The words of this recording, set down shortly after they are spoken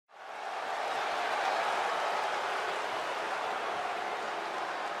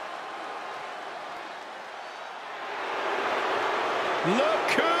Look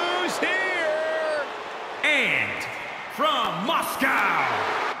who's here! And from Moscow,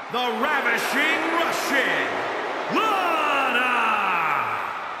 the ravishing Russian, Lana!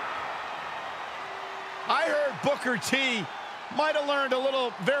 I heard Booker T might have learned a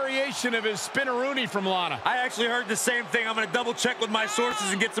little variation of his spinneroonie from Lana. I actually heard the same thing. I'm going to double check with my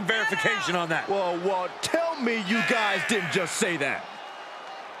sources and get some verification on that. Well, tell me you guys didn't just say that.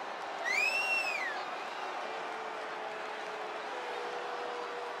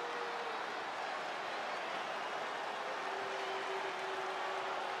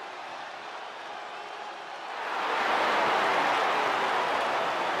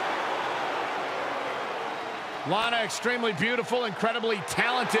 Lana, extremely beautiful, incredibly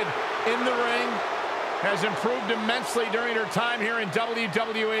talented in the ring, has improved immensely during her time here in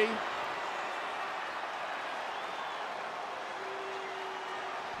WWE.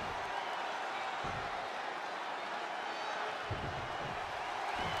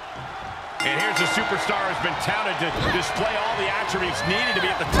 And here's a superstar who's been touted to display all the attributes needed to be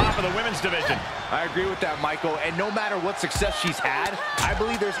at the top of the women's division. I agree with that, Michael. And no matter what success she's had, I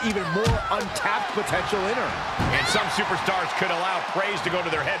believe there's even more untapped potential in her. And some superstars could allow praise to go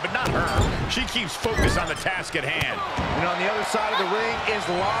to their head, but not her. She keeps focus on the task at hand. And on the other side of the ring is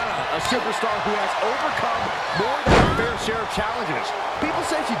Lana, a superstar who has overcome more than her fair share of challenges. People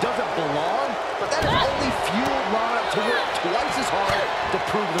say she doesn't belong, but that has only fueled Lana to work twice as hard to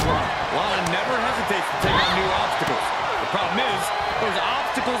prove them wrong. Lana never hesitates to take on new obstacles. The problem is, those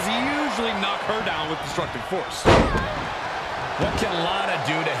obstacles usually knock her down with destructive force. What can Lana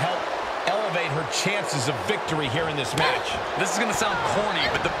do to help elevate her chances of victory here in this match? This is going to sound corny,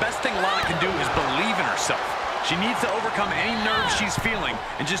 but the best thing Lana can do is believe in herself. She needs to overcome any nerves she's feeling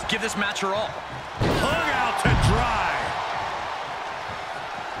and just give this match her all. Hung out to dry.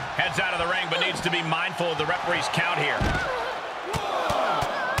 Heads out of the ring, but needs to be mindful of the referee's count here.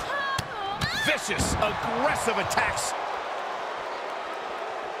 Vicious, aggressive attacks.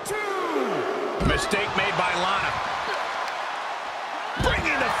 2. Mistake made by Lana.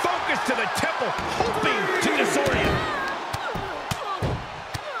 Bringing the focus to the temple, hoping to disorient.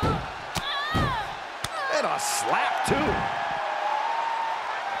 And a slap, too.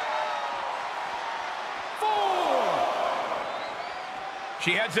 4.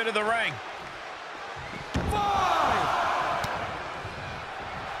 She heads into the ring. 5.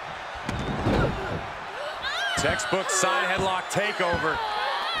 Textbook side headlock takeover.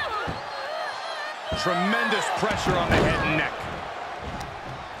 Tremendous pressure on the head and neck.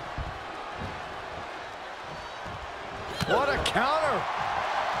 What a counter!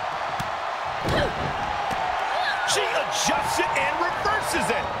 She adjusts it and reverses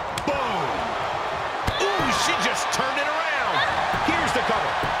it. Boom. Ooh, she just turned it around. Here's the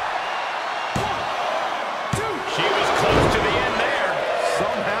cover. 1, 2. She was close to the end there.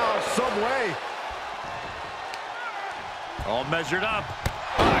 Somehow, some way. All measured up.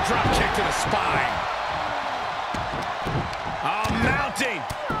 A drop kick to the spine. Mounting.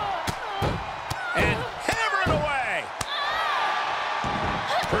 And hammering away.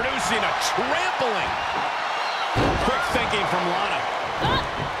 Producing a trampling. Quick thinking from Lana.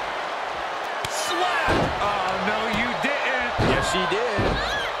 Slap. Oh, no, you didn't. Yes, she did.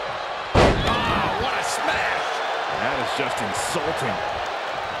 Oh, what a smash. That is just insulting.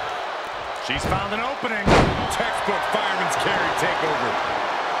 She's found an opening. Textbook fireman's carry takeover.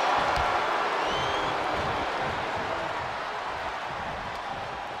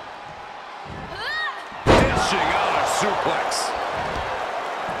 Dishing out a suplex.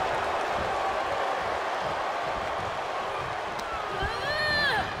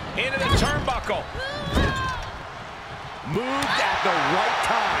 Into the turnbuckle. Moved at the right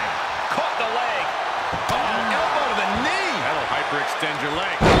time. Caught the leg. Oh, elbow to the knee. That'll hyperextend your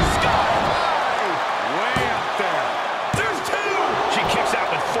leg. Way up there. There's 2. She kicks out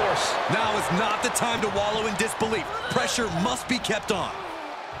with force. Now is not the time to wallow in disbelief. Pressure must be kept on.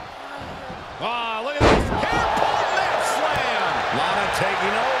 Ah, look at this. Hair pulling that slam. Lana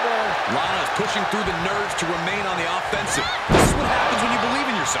taking over. Lana is pushing through the nerves to remain on the offensive. This is what happens when you believe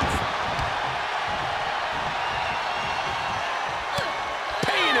in yourself.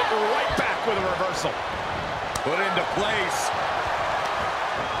 Paying it right back with a reversal. Put into place.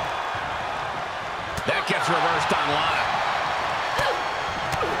 That gets reversed on Lana.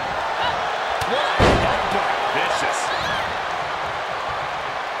 Vicious.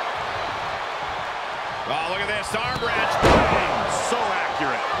 Oh, look at this. Arm wrench. Bang. So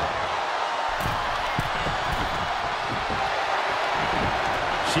accurate.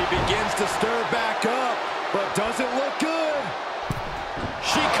 She begins to stir back up, but doesn't look good.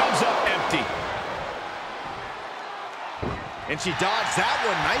 She comes up empty. And she dodged that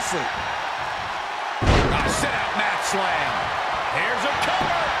one nicely. A sit-out mat slam. Here's a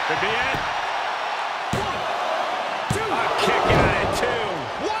cover. Could be it. A kick out at 2.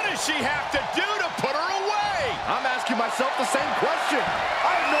 What does she have to do to put her away? I'm asking myself the same question.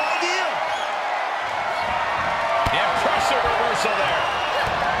 I have no idea. Impressive reversal there.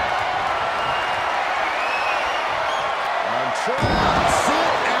 On track.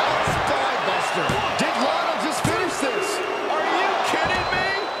 Sit-out spinebuster. Did Lana just finish this? Are you kidding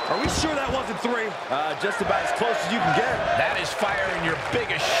me? Are we sure that wasn't 3? Just about as close as you can get. That is firing your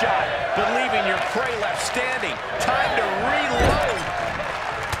biggest shot, but leaving your prey left standing. Time to reload.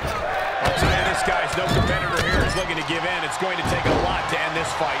 I'll tell you, this guy's no competitor here is looking to give in. It's going to take a lot to end this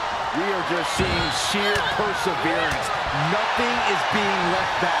fight. We are just seeing sheer perseverance. Nothing is being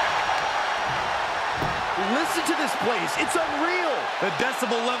left back. Listen to this place. It's unreal. The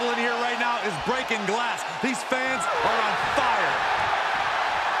decibel level in here right now is breaking glass. These fans are on fire.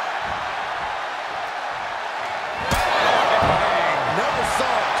 Never saw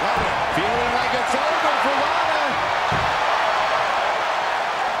it coming. Feeling like it's over for Lana.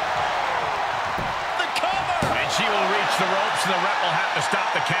 The cover! And she will reach the ropes, and the ref will have to stop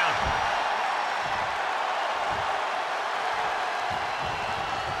the count.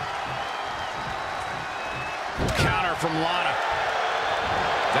 Counter from Lana.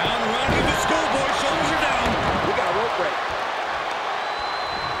 Down around to the schoolboy. Shoulders are down. We got a rope break.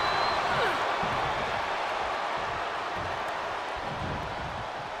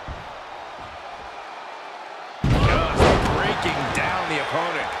 Just breaking down the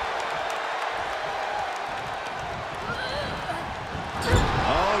opponent.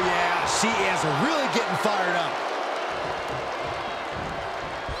 Oh, yeah. She is really getting fired up.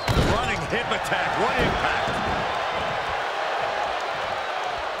 Running hip attack. What impact?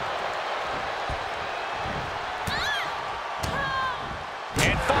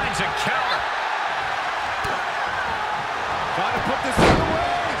 And finds a counter. Trying to put this thing away.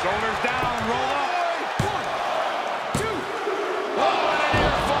 Shoulders down. Roll up. 1, 2. Oh, and a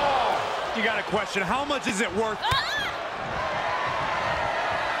near fall. You got to question, how much is it worth?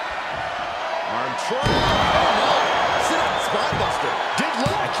 Arm triangle. Oh, no. Sit-up spinebuster. Did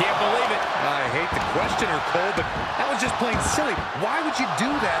look. I can't believe it. I hate to question her, Cole, but that was just plain silly. Why would you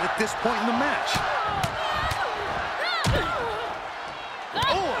do that at this point in the match?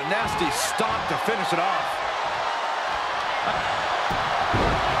 Oh, a nasty stop to finish it off.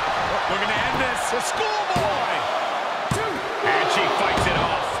 We're going to end this. The schoolboy. And she fights it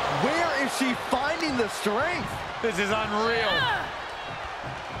off. Where is she finding the strength? This is unreal.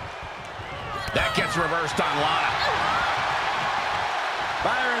 That gets reversed on Lana.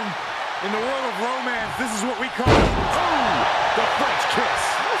 Byron, in the world of romance, this is what we call... Oh, the French kiss.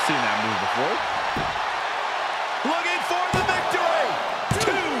 I've seen that move before. Looking for the victory.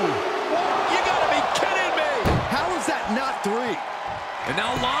 2. You gotta be kidding me. How is that not 3? And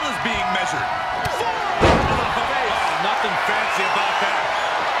now Lana's being measured. 4. Oh, nothing fancy about that.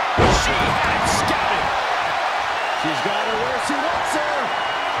 She had it scouted. She's got her where she wants her.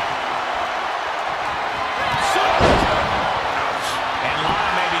 And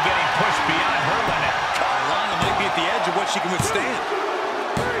Lana may be getting pushed beyond her limit. Lana might be at the edge of what she can withstand.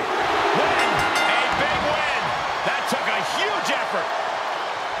 Win. A big win. That took a huge effort.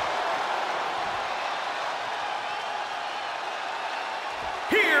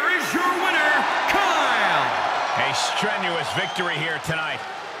 Here is your winner, Kyle. A strenuous victory here tonight.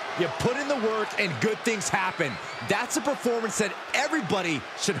 You put in the work and good things happen. That's a performance that everybody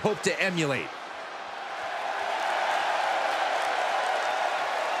should hope to emulate.